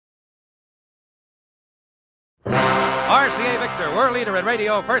RCA Victor, world leader in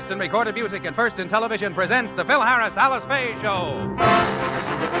radio, first in recorded music, and first in television, presents the Phil Harris Alice Faye Show.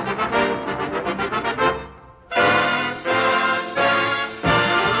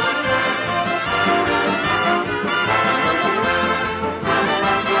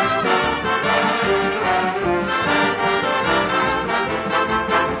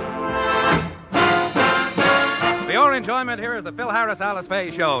 Enjoyment, here is the Phil Harris Alice Faye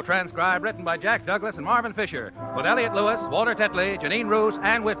Show, transcribed, written by Jack Douglas and Marvin Fisher, with Elliot Lewis, Walter Tetley, Janine Roos,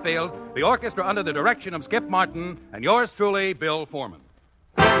 Ann Whitfield, the orchestra under the direction of Skip Martin, and yours truly, Bill Foreman.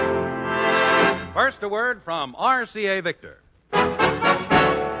 First, a word from RCA Victor.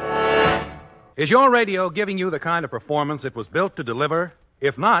 Is your radio giving you the kind of performance it was built to deliver?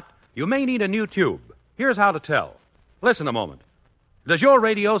 If not, you may need a new tube. Here's how to tell. Listen a moment. Does your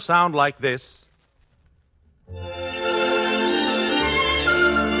radio sound like this?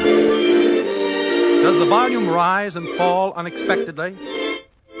 Does the volume rise and fall unexpectedly?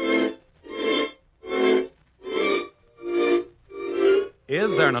 Is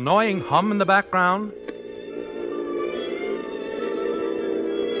there an annoying hum in the background?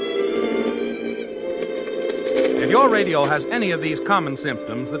 If your radio has any of these common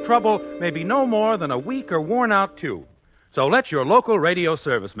symptoms, the trouble may be no more than a weak or worn-out tube. So let your local radio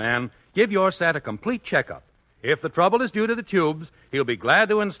serviceman give your set a complete checkup. If the trouble is due to the tubes, he'll be glad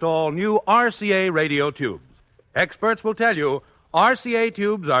to install new RCA radio tubes. Experts will tell you RCA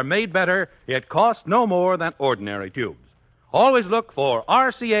tubes are made better, yet cost no more than ordinary tubes. Always look for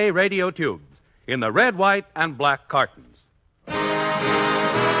RCA radio tubes in the red, white, and black cartons. And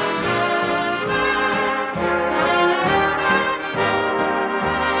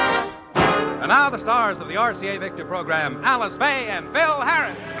now the stars of the RCA Victor program, Alice Faye and Phil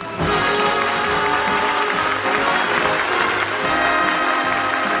Harris.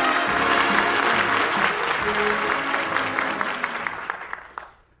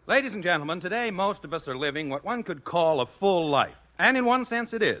 Ladies and gentlemen, today most of us are living what one could call a full life. And in one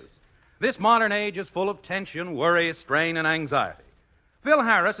sense it is. This modern age is full of tension, worry, strain, and anxiety. Phil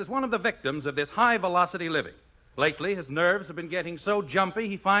Harris is one of the victims of this high-velocity living. Lately, his nerves have been getting so jumpy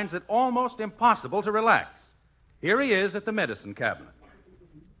he finds it almost impossible to relax. Here he is at the medicine cabinet.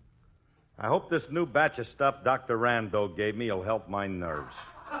 I hope this new batch of stuff Dr. Rando gave me will help my nerves.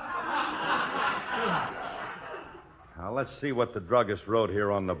 Now, let's see what the druggist wrote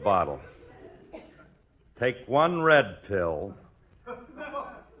here on the bottle. Take one red pill.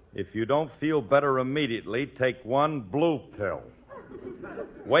 If you don't feel better immediately, take one blue pill.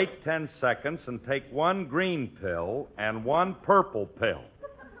 Wait 10 seconds and take one green pill and one purple pill.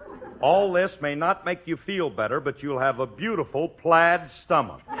 All this may not make you feel better, but you'll have a beautiful plaid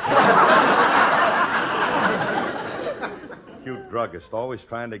stomach. Cute druggist, always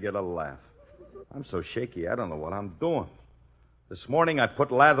trying to get a laugh. I'm so shaky, I don't know what I'm doing. This morning I put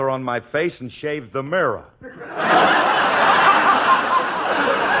lather on my face and shaved the mirror.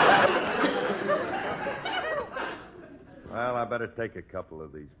 Well, I better take a couple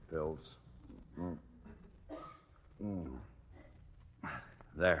of these pills.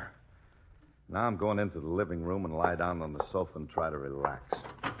 There. Now I'm going into the living room and lie down on the sofa and try to relax.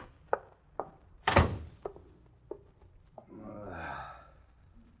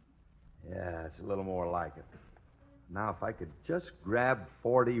 Yeah, it's a little more like it. Now, if I could just grab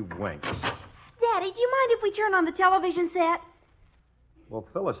 40 winks. Daddy, do you mind if we turn on the television set? Well,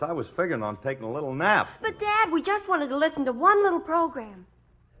 Phyllis, I was figuring on taking a little nap. But, Dad, we just wanted to listen to one little program.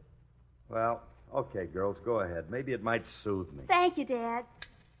 Well, okay, girls, go ahead. Maybe it might soothe me. Thank you, Dad.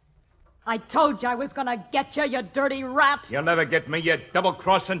 I told you I was going to get you, you dirty rat. You'll never get me, you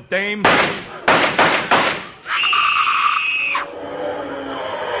double-crossing dame.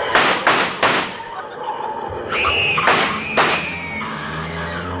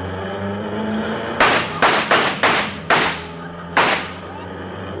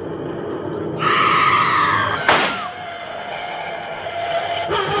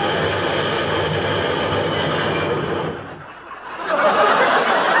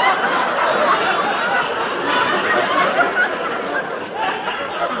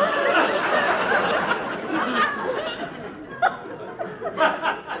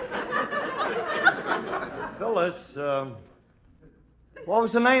 What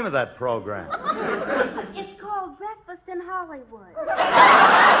was the name of that program? It's called Breakfast in Hollywood.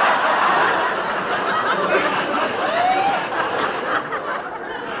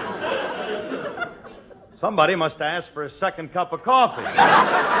 Somebody must ask for a second cup of coffee.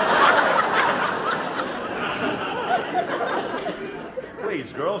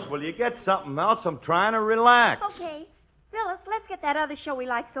 Please, girls, will you get something else? I'm trying to relax. Okay. Phyllis, let's get that other show we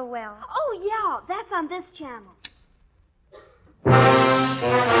like so well. Oh, yeah. That's on this channel.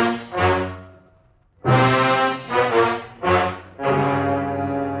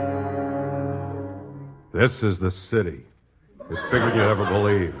 This is the city. It's bigger than you'd ever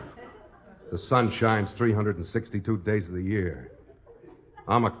believe. The sun shines 362 days of the year.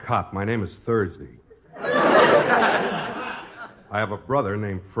 I'm a cop. My name is Thursday. I have a brother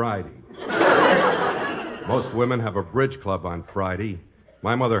named Friday. Most women have a bridge club on Friday.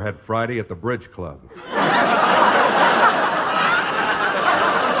 My mother had Friday at the bridge club.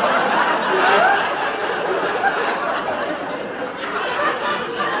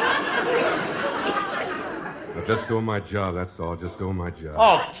 I'm just doing my job, that's all. Just doing my job.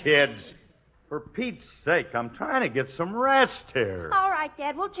 Oh, kids. For Pete's sake, I'm trying to get some rest here. All right,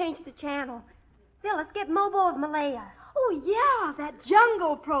 Dad, we'll change the channel. Phil, let's get Mobo of Malaya. Oh, yeah, that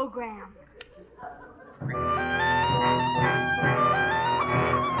jungle program.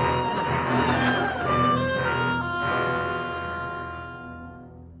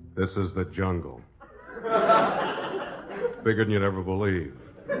 This is the jungle. It's bigger than you'd ever believe.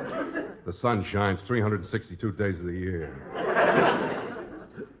 The sun shines 362 days of the year.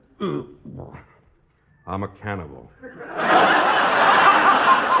 I'm a cannibal.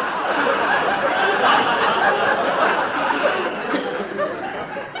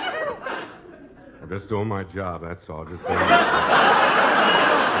 I'm just doing my job, that's all. Just doing my job.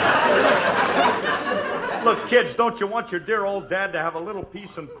 Look, kids, don't you want your dear old dad to have a little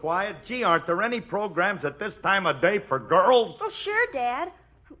peace and quiet? Gee, aren't there any programs at this time of day for girls? Oh, sure, Dad.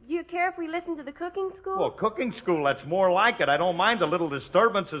 Do you care if we listen to the cooking school? Well, cooking school, that's more like it. I don't mind a little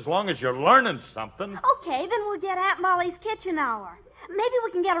disturbance as long as you're learning something. Okay, then we'll get Aunt Molly's Kitchen Hour. Maybe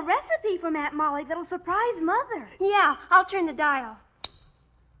we can get a recipe from Aunt Molly that'll surprise Mother. Yeah, I'll turn the dial.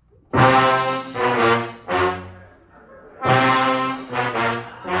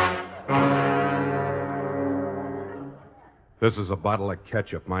 This is a bottle of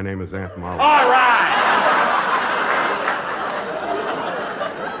ketchup. My name is Aunt Molly. All right!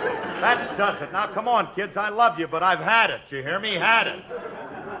 That does it. Now, come on, kids. I love you, but I've had it. You hear me? Had it.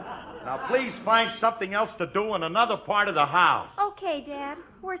 Now, please find something else to do in another part of the house. Okay, Dad.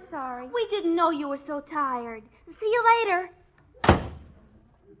 We're sorry. We didn't know you were so tired. See you later.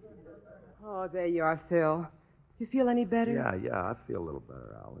 Oh, there you are, Phil. You feel any better? Yeah, I feel a little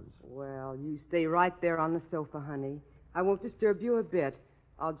better, Alice. Well, you stay right there on the sofa, honey. I won't disturb you a bit.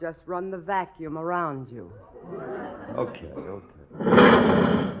 I'll just run the vacuum around you. Okay.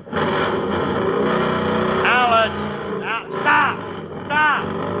 Alice! Now, stop!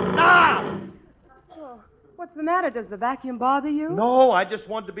 Oh, what's the matter? Does the vacuum bother you? No, I just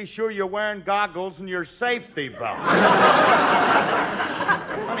wanted to be sure you're wearing goggles and your safety belt.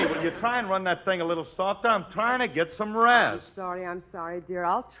 Honey, will you try and run that thing a little softer? I'm trying to get some rest. I'm sorry, dear.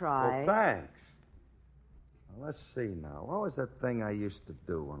 I'll try. Oh, thanks. Now, let's see now. What was that thing I used to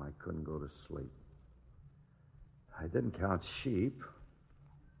do when I couldn't go to sleep? I didn't count sheep.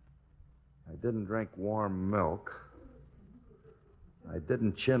 I didn't drink warm milk. I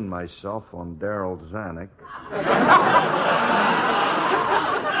didn't chin myself on Daryl Zanuck.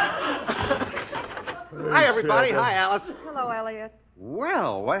 Hi, everybody. Hi, Alice. Hello, Elliot.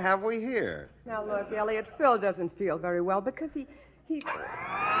 Well, what have we here? Now, look, Elliot, Phil doesn't feel very well because he...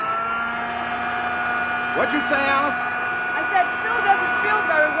 What'd you say, Alice? I said Phil doesn't feel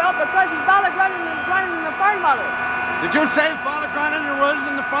very well because he's running in the fire bottle. Did you say Father Grannon was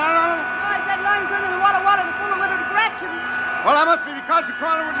in the fire? No, I said lying under the water, full of withered direction. Well, that must be because the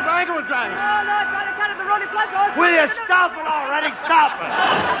corner with the ankle was dragging. No, it's on account of the Rody Plus. Will you stop it already? Stop it!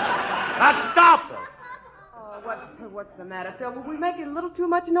 Now, stop it! Oh, what's the matter, Phil? Were we making a little too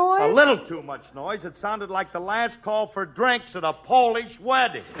much noise? A little too much noise. It sounded like the last call for drinks at a Polish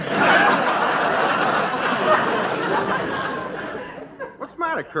wedding. What's the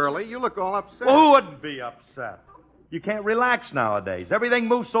matter, Curly? You look all upset. Well, who wouldn't be upset? You can't relax nowadays. Everything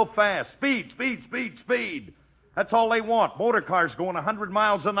moves so fast. Speed. That's all they want. Motor cars going 100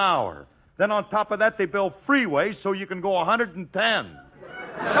 miles an hour. Then on top of that, they build freeways so you can go 110.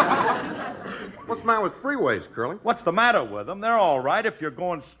 What's the matter with freeways, Curly? What's the matter with them? They're all right if you're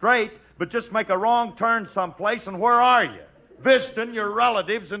going straight, but just make a wrong turn someplace, and where are you? Visiting your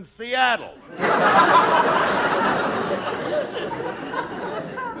relatives in Seattle.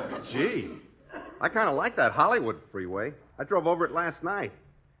 Gee, I kind of like that Hollywood freeway. I drove over it last night.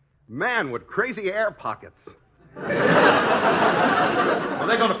 Man, with crazy air pockets. Well,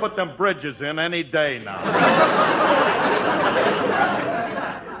 they're going to put them bridges in any day now.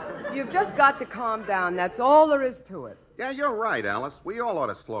 You've just got to calm down. That's all there is to it. Yeah, you're right, Alice. We all ought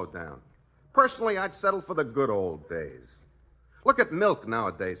to slow down. Personally, I'd settle for the good old days. Look at milk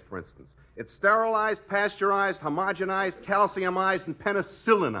nowadays, for instance. It's sterilized, pasteurized, homogenized, calciumized, and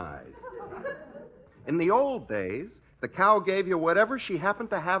penicillinized. In the old days, the cow gave you whatever she happened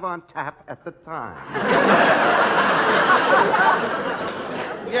to have on tap at the time.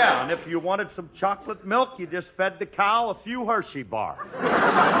 Yeah, and if you wanted some chocolate milk, you just fed the cow a few Hershey bars.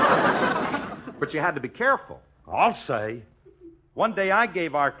 But you had to be careful. I'll say. One day I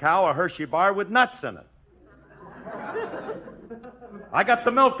gave our cow a Hershey bar with nuts in it. I got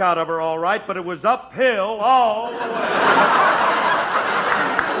the milk out of her all right, but it was uphill all the way.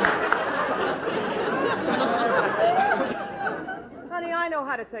 Honey, I know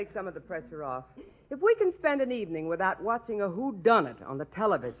how to take some of the pressure off. If we can spend an evening without watching a whodunit on the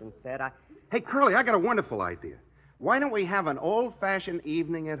television set, Hey, Curly, I got a wonderful idea. Why don't we have an old-fashioned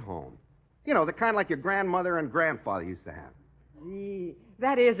evening at home? You know, the kind like your grandmother and grandfather used to have. Gee,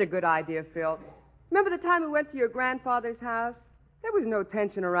 that is a good idea, Phil. Remember the time we went to your grandfather's house? There was no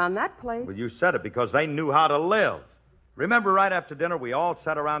tension around that place. Well, you said it because they knew how to live. Remember right after dinner we all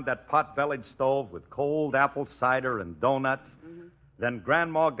sat around that pot-bellied stove with cold apple cider and donuts? Mm-hmm. Then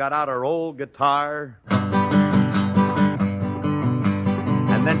Grandma got out her old guitar.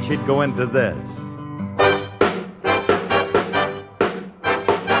 And then she'd go into this.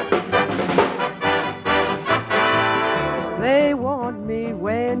 They warned me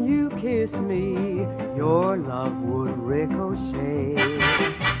when you kissed me, your love would ricochet.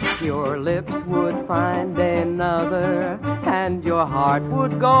 Your lips would find another, and your heart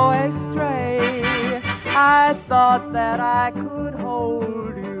would go astray. I thought that I could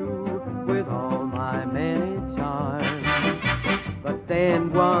hold you with all my many charms. But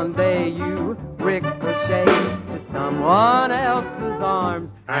then one day you ricocheted to someone else's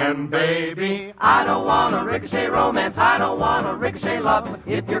arms. And baby, I don't want a ricochet romance, I don't want a ricochet love.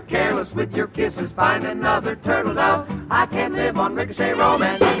 If you're careless with your kisses, find another turtle dove. I can't live on ricochet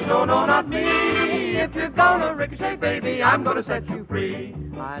romance, no, no, not me. If you're gonna ricochet, baby, I'm gonna set you free.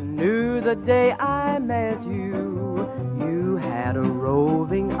 I knew the day I met you, you had a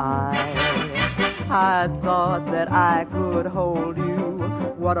roving eye. I thought that I could hold you,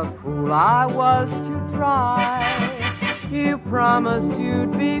 what a fool I was to try. You promised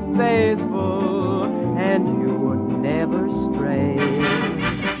you'd be faithful, and you would never stray.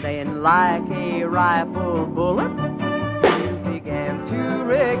 Then like a rifle bullet, you began to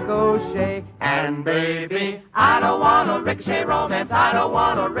ricochet. And baby, I don't want a ricochet romance, I don't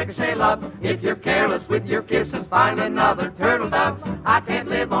want a ricochet love. If you're careless with your kisses, find another turtle dove. I can't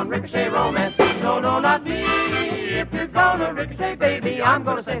live on ricochet romance, no, no, not me. If you're gonna ricochet, baby, I'm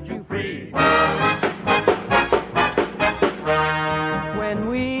gonna set you free. When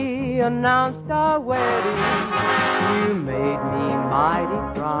we announced our wedding, you made me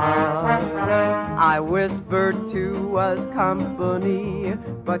mighty proud. I whispered to us company,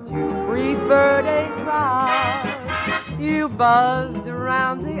 but you preferred a crowd. You buzzed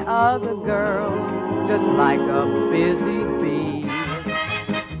around the other girls just like a busy bee.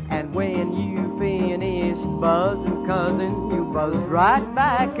 And when you finished buzzing, cousin, you buzzed right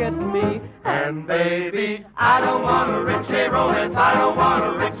back at me. And baby, I don't want a ricochet romance, I don't want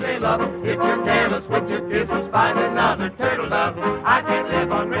a ricochet love. If you're careless with your kisses, find another turtle dove. I can't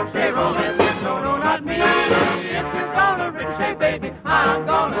live on ricochet romance, no, no, not me. If you're gonna ricochet, baby, I'm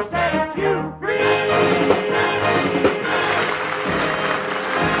gonna set you free.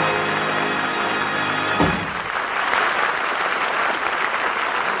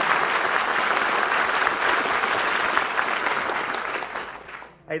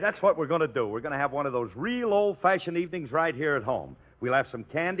 Hey, that's what we're going to do. We're going to have one of those real old-fashioned evenings right here at home. We'll have some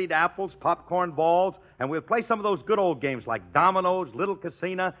candied apples, popcorn balls, and we'll play some of those good old games like dominoes, Little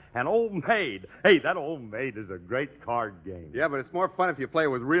Casino, and Old Maid. Hey, that Old Maid is a great card game. Yeah, but it's more fun if you play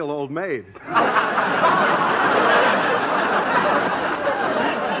with real old maids.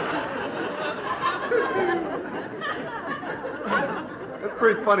 That's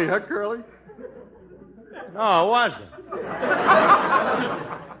pretty funny, huh, Curly? No, it wasn't.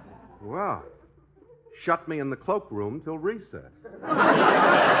 Well, shut me in the cloakroom till recess. Look,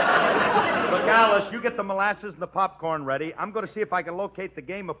 Alice, you get the molasses and the popcorn ready. I'm going to see if I can locate the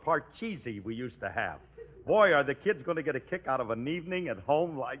game of Parcheesi we used to have. Boy, are the kids going to get a kick out of an evening at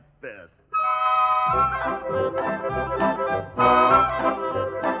home like this.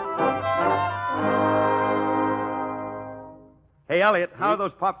 Hey, Elliot, how are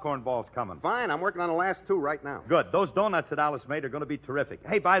those popcorn balls coming? Fine, I'm working on the last two right now. Good. Those donuts that Alice made are going to be terrific.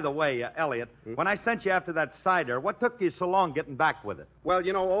 Hey, by the way, Elliot, when I sent you after that cider, what took you so long getting back with it? Well,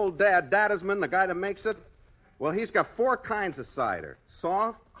 you know, old Dad Dadisman, the guy that makes it, well, he's got 4 kinds of cider.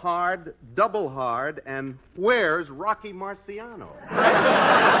 Soft, hard, double hard, and where's Rocky Marciano?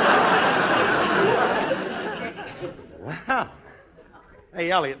 Hey,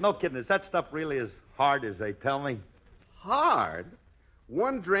 Elliot, no kidding. Is that stuff really as hard as they tell me? Hard?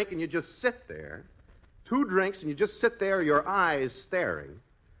 One drink and you just sit there. 2 drinks and you just sit there, your eyes staring.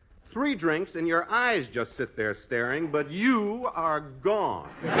 3 drinks and your eyes just sit there staring, but you are gone.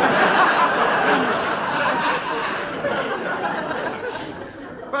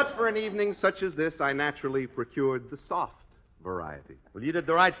 But for an evening such as this, I naturally procured the soft variety. Well, you did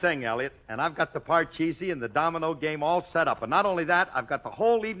the right thing, Elliot. And I've got the Parcheesi and the domino game all set up. And not only that, I've got the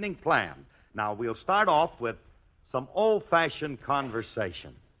whole evening planned. Now, we'll start off with some old-fashioned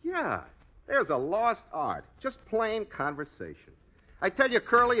conversation. Yeah, there's a lost art. Just plain conversation. I tell you,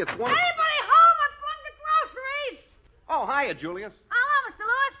 Curly, it's one... Anybody home? I brought the groceries. Oh, hiya, Julius. Hello, Mr.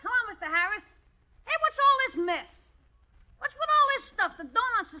 Lewis. Hello, Mr. Harris. Hey, what's all this mess? What's with all this stuff, the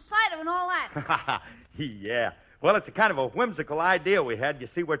donuts, the cider, and all that? Yeah. Well, it's a kind of a whimsical idea we had. You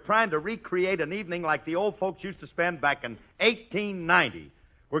see, we're trying to recreate an evening like the old folks used to spend back in 1890.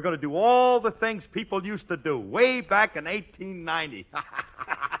 We're going to do all the things people used to do way back in 1890.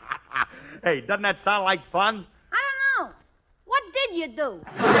 Hey, doesn't that sound like fun? I don't know. What did you do?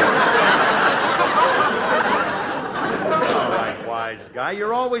 All right, wise guy.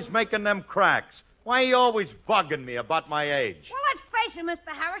 You're always making them cracks. Why are you always bugging me about my age? Well, let's face it,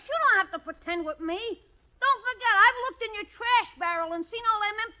 Mr. Harris. You don't have to pretend with me. Don't forget, I've looked in your trash barrel and seen all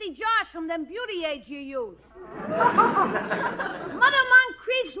them empty jars from them beauty aids you use. Mother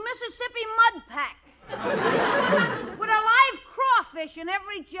Moncrief's Mississippi Mud Pack. With a live crawfish in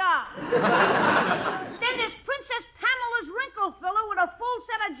every jar. Then there's Princess Pamela's wrinkle filler with a full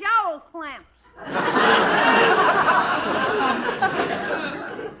set of jowl clamps.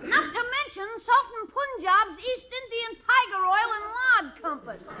 Not to mention Sultan Punjab's East Indian tiger oil and lard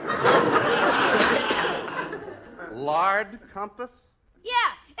compass. Lard compass?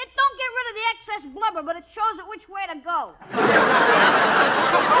 Yeah, it don't get rid of the excess blubber, but it shows it which way to go. And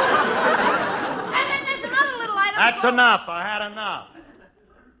then there's another little item. That's enough. I had enough.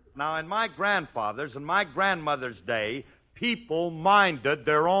 Now, in my grandfather's and my grandmother's day, people minded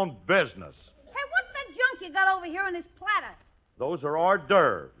their own business. Hey, what's that junk you got over here in this platter? Those are hors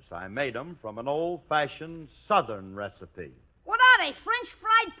d'oeuvres. I made them from an old-fashioned Southern recipe. What are they, French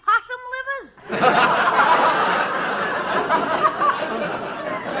fried possum livers?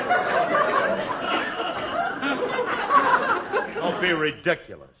 Don't be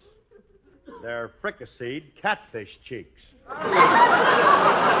ridiculous. They're fricasseed catfish cheeks. Look,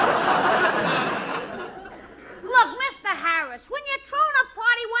 Mr. Harris, when you're throwing a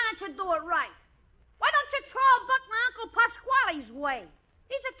party, why don't you do it right? Why don't you throw a buck my Uncle Pasquale's way?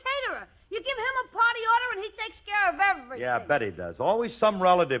 He's a caterer. You give him a party order and he takes care of everything. Yeah, I bet he does. Always some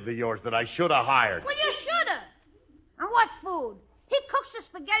relative of yours that I should have hired. Well, you should have. And what food? He cooks the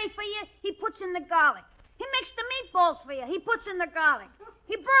spaghetti for you, he puts in the garlic. He makes the meatballs for you, he puts in the garlic.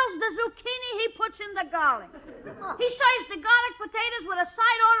 He boils the zucchini, he puts in the garlic. He serves the garlic potatoes with a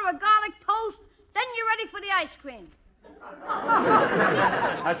side order of garlic toast, then you're ready for the ice cream.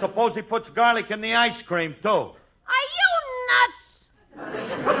 I suppose he puts garlic in the ice cream, too. Are you nuts?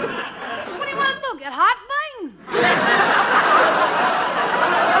 What do you want to do, get heartburn?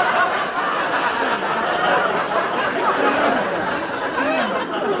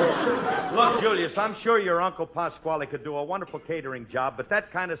 Look, Julius, I'm sure your Uncle Pasquale could do a wonderful catering job, but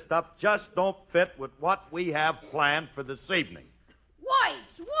that kind of stuff just don't fit with what we have planned for this evening.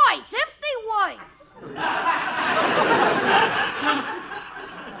 Whites, empty whites.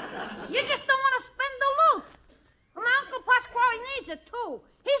 You just don't want to spend the loot. And my Uncle Pasquale needs it, too.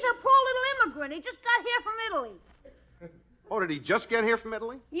 He's a poor little immigrant. He just got here from Italy. Oh, did he just get here from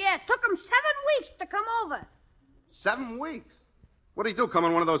Italy? Yeah, it took him 7 weeks to come over. 7 weeks? What did he do, come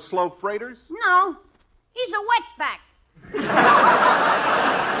on one of those slow freighters? No, he's a wetback.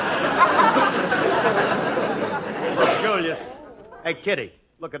 Look, Julius. Hey, Kitty,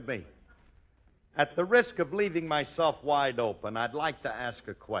 look at me. At the risk of leaving myself wide open, I'd like to ask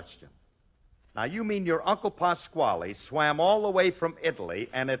a question. Now, you mean your Uncle Pasquale swam all the way from Italy,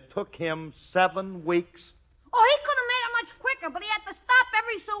 and it took him 7 weeks? Oh, he could have made it much quicker, but he had to stop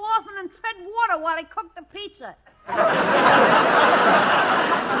every so often and tread water while he cooked the pizza. What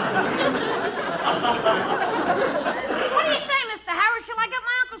do you say, Mr. Harris? Shall I get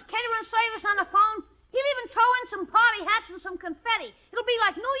my uncle's catering service on the phone? He'll even throw in some party hats and some confetti. It'll be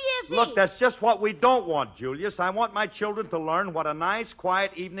like New Year's Eve. Look, that's just what we don't want, Julius. I want my children to learn what a nice,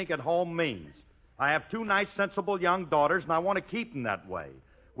 quiet evening at home means. I have 2 nice, sensible young daughters, and I want to keep them that way.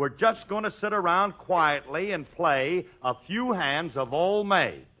 We're just going to sit around quietly and play a few hands of Old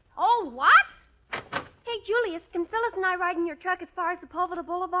Maid. Oh, what? Hey, Julius, can Phyllis and I ride in your truck as far as Sepulveda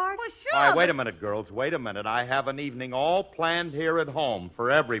Boulevard? Well, sure. All right, wait a minute, girls. Wait a minute. I have an evening all planned here at home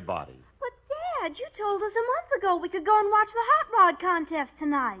for everybody. But, Dad, you told us a month ago we could go and watch the hot rod contest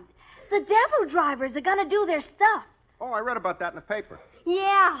tonight. The devil drivers are going to do their stuff. Oh, I read about that in the paper.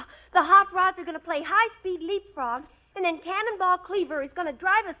 Yeah, the hot rods are going to play high-speed leapfrog, and then Cannonball Cleaver is going to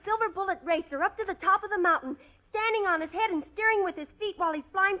drive a silver bullet racer up to the top of the mountain, standing on his head and steering with his feet while he's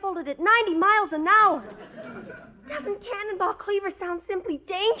blindfolded at 90 miles an hour. Doesn't Cannonball Cleaver sound simply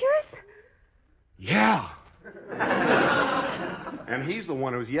dangerous? Yeah. And he's the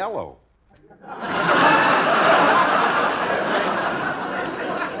one who's yellow.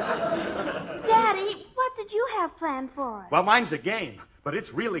 Daddy, what did you have planned for us? Well, mine's a game, but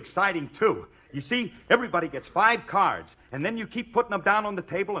it's real exciting, too. You see, everybody gets 5 cards, and then you keep putting them down on the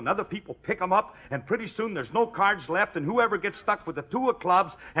table, and other people pick them up, and pretty soon there's no cards left, and whoever gets stuck with the 2 of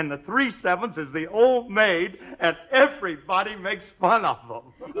clubs and the 3 sevens is the old maid, and everybody makes fun of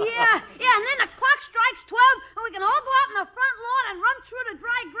them. Yeah, and then the clock strikes 12, and we can all go out in the front lawn and run through the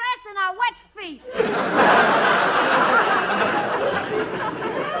dry grass in our wet feet.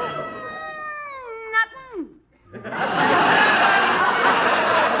 Nothing.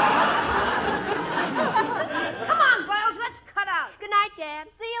 Come on, girls, let's cut out. Good night, Dad.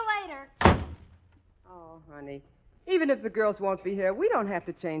 See you later. Oh, honey. Even if the girls won't be here, we don't have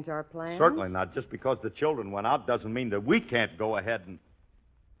to change our plans. Certainly not. Just because the children went out doesn't mean that we can't go ahead and...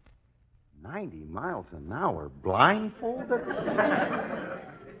 90 miles an hour, blindfolded?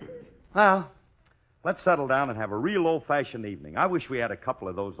 Well, let's settle down and have a real old-fashioned evening. I wish we had a couple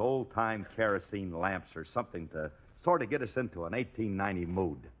of those old-time kerosene lamps or something to sort of get us into an 1890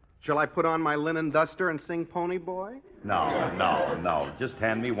 mood. Shall I put on my linen duster and sing Pony Boy? No. Just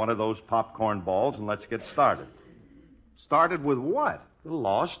hand me one of those popcorn balls and let's get started. Started with what? The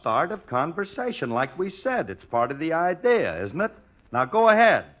lost art of conversation, like we said. It's part of the idea, isn't it? Now go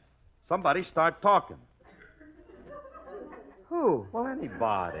ahead. Somebody start talking. Who? Well,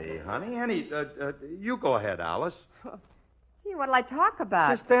 anybody, honey. You go ahead, Alice. Gee, what'll I talk about?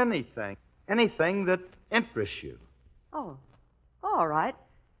 Just anything. Anything that interests you. Oh, all right.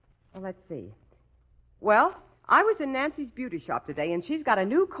 Well, let's see. Well, I was in Nancy's beauty shop today, and she's got a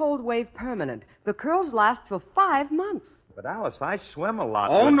new Cold Wave permanent. The curls last for 5 months. But, Alice, I swim a lot.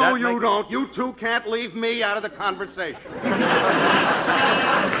 Oh, no, you don't. You two can't leave me out of the conversation.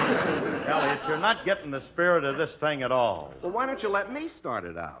 Elliot, you're not getting the spirit of this thing at all. Well, why don't you let me start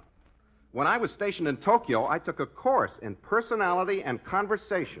it out? When I was stationed in Tokyo, I took a course in personality and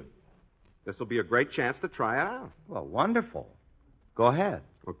conversation. This will be a great chance to try it out. Well, wonderful. Go ahead.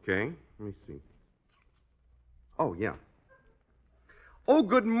 Okay, let me see. Oh, yeah. Oh,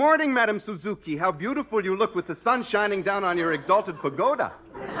 good morning, Madam Suzuki. How beautiful you look with the sun shining down on your exalted pagoda.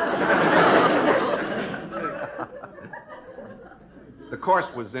 The course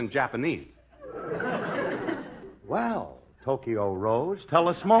was in Japanese. Well, Tokyo Rose, tell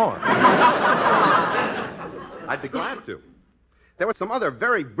us more. I'd be glad to. There were some other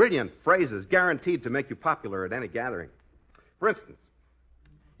very brilliant phrases guaranteed to make you popular at any gathering. For instance,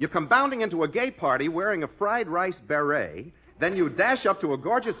 you come bounding into a gay party wearing a fried rice beret. Then you dash up to a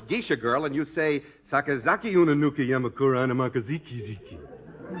gorgeous geisha girl and you say, Sakazaki unanuka yamakura anamakaziki-ziki.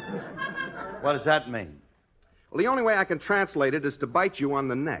 What does that mean? Well, the only way I can translate it is to bite you on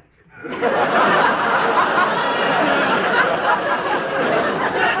the neck.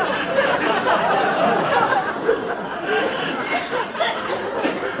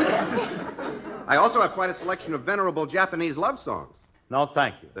 I also have quite a selection of venerable Japanese love songs. No,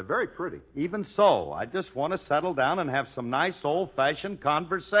 thank you. They're very pretty. Even so, I just want to settle down and have some nice old-fashioned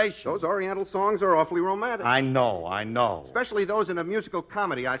conversation. Those Oriental songs are awfully romantic. I know. Especially those in a musical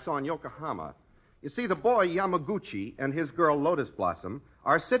comedy I saw in Yokohama. You see, the boy Yamaguchi and his girl Lotus Blossom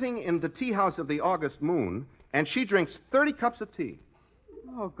are sitting in the tea house of the August moon, and she drinks 30 cups of tea.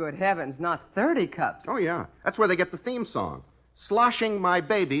 Oh, good heavens, not 30 cups. Oh, yeah. That's where they get the theme song. Sloshing my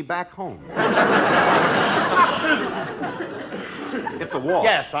baby back home. It's a waltz.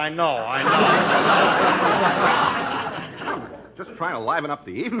 Yes, I know. Just trying to liven up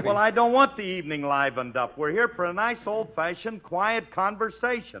the evening. Well, I don't want the evening livened up. We're here for a nice old-fashioned, quiet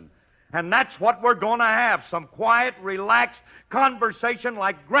conversation. And that's what we're going to have, some quiet, relaxed conversation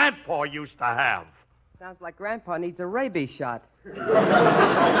like Grandpa used to have. Sounds like Grandpa needs a rabies shot. Okay,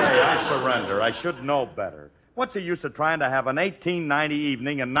 I surrender. I should know better. What's the use of trying to have an 1890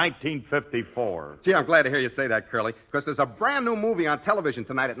 evening in 1954? Gee, I'm glad to hear you say that, Curly, because there's a brand new movie on television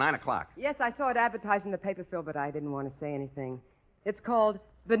tonight at 9 o'clock. Yes, I saw it advertised in the paper, Phil, but I didn't want to say anything. It's called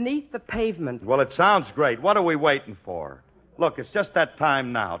Beneath the Pavement. Well, it sounds great. What are we waiting for? Look, it's just that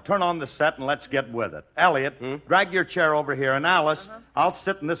time now. Turn on the set and let's get with it. Elliot, drag your chair over here. And Alice, I'll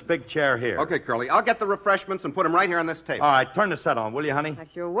sit in this big chair here. Okay, Curly. I'll get the refreshments and put them right here on this table. All right, turn the set on, will you, honey? I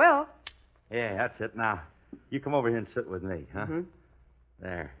sure will. Yeah, that's it. Now, you come over here and sit with me, huh?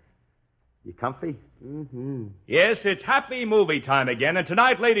 There. You comfy? Yes, it's happy movie time again, and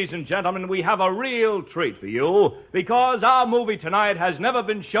tonight, ladies and gentlemen, we have a real treat for you because our movie tonight has never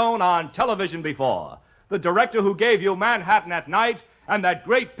been shown on television before. The director who gave you Manhattan at Night and that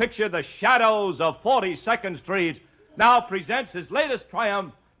great picture, The Shadows of 42nd Street, now presents his latest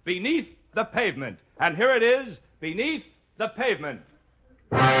triumph, Beneath the Pavement. And here it is, Beneath the Pavement.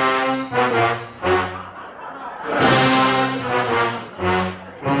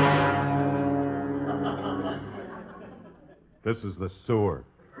 This is the sewer.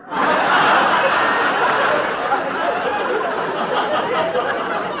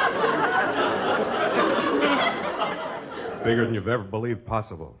 Bigger than you've ever believed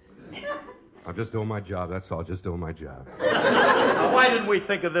possible. I'm just doing my job, that's all, just doing my job. Now, why didn't we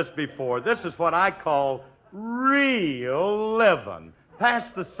think of this before? This is what I call real living. Pass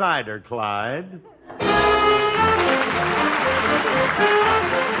the cider, Clyde.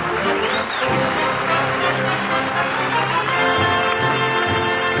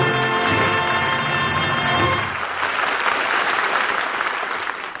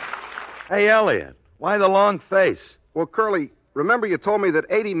 Hey, Elliot, why the long face? Well, Curly, remember you told me that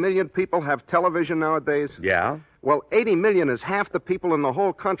 80 million people have television nowadays? Yeah? Well, 80 million is half the people in the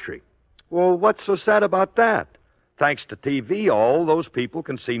whole country. Well, what's so sad about that? Thanks to TV, all those people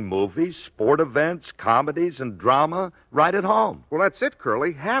can see movies, sport events, comedies, and drama right at home. Well, that's it,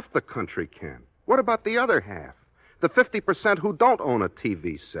 Curly. Half the country can. What about the other half? The 50% who don't own a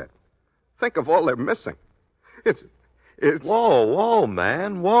TV set. Think of all they're missing. It's... Whoa,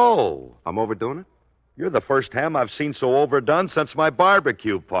 man, whoa. I'm overdoing it? You're the first ham I've seen so overdone since my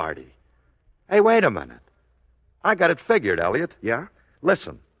barbecue party. Hey, wait a minute. I got it figured, Elliot. Yeah?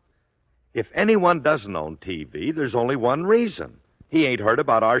 Listen, if anyone doesn't own TV, there's only one reason. He ain't heard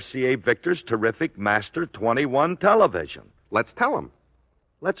about RCA Victor's terrific Master 21 television. Let's tell him.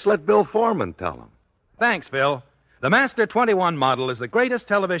 Let's let Bill Foreman tell him. Thanks, Phil. The Master 21 model is the greatest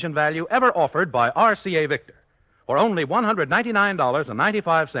television value ever offered by RCA Victor. For only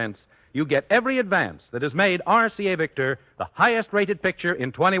 $199.95, you get every advance that has made RCA Victor the highest-rated picture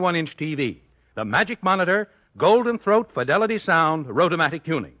in 21-inch TV. The Magic Monitor, Golden Throat Fidelity Sound, Rotomatic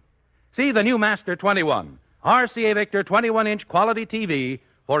Tuning. See the new Master 21, RCA Victor 21-inch quality TV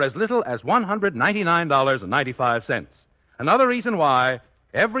for as little as $199.95. Another reason why,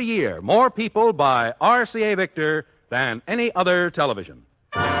 every year, more people buy RCA Victor than any other television.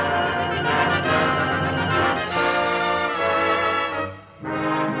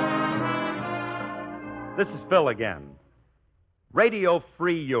 This is Phil again. Radio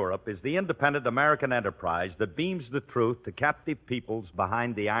Free Europe is the independent American enterprise that beams the truth to captive peoples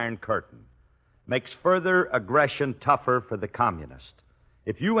behind the Iron Curtain, makes further aggression tougher for the communist.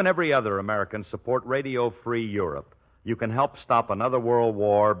 If you and every other American support Radio Free Europe, you can help stop another world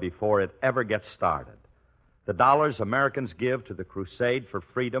war before it ever gets started. The dollars Americans give to the crusade for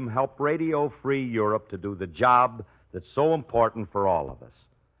freedom help Radio Free Europe to do the job that's so important for all of us.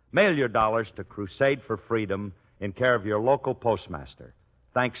 Mail your dollars to Crusade for Freedom in care of your local postmaster.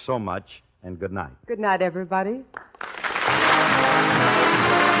 Thanks so much, and good night. Good night, everybody.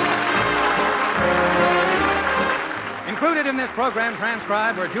 Included in this program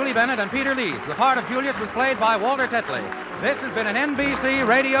transcribed were Julie Bennett and Peter Leeds. The part of Julius was played by Walter Tetley. This has been an NBC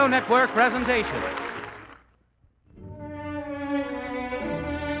Radio Network presentation.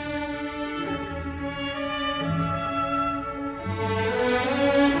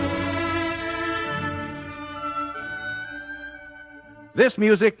 This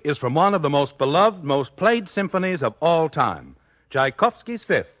music is from one of the most beloved, most played symphonies of all time, Tchaikovsky's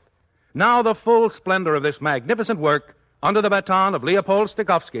Fifth. Now the full splendor of this magnificent work, under the baton of Leopold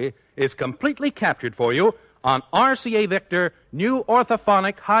Stokowski, is completely captured for you on RCA Victor New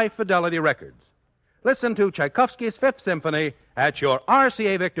Orthophonic High Fidelity Records. Listen to Tchaikovsky's Fifth Symphony at your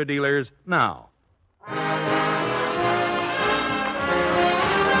RCA Victor dealers now.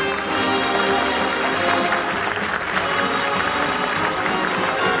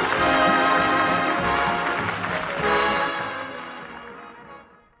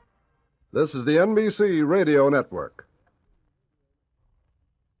 This is the NBC Radio Network.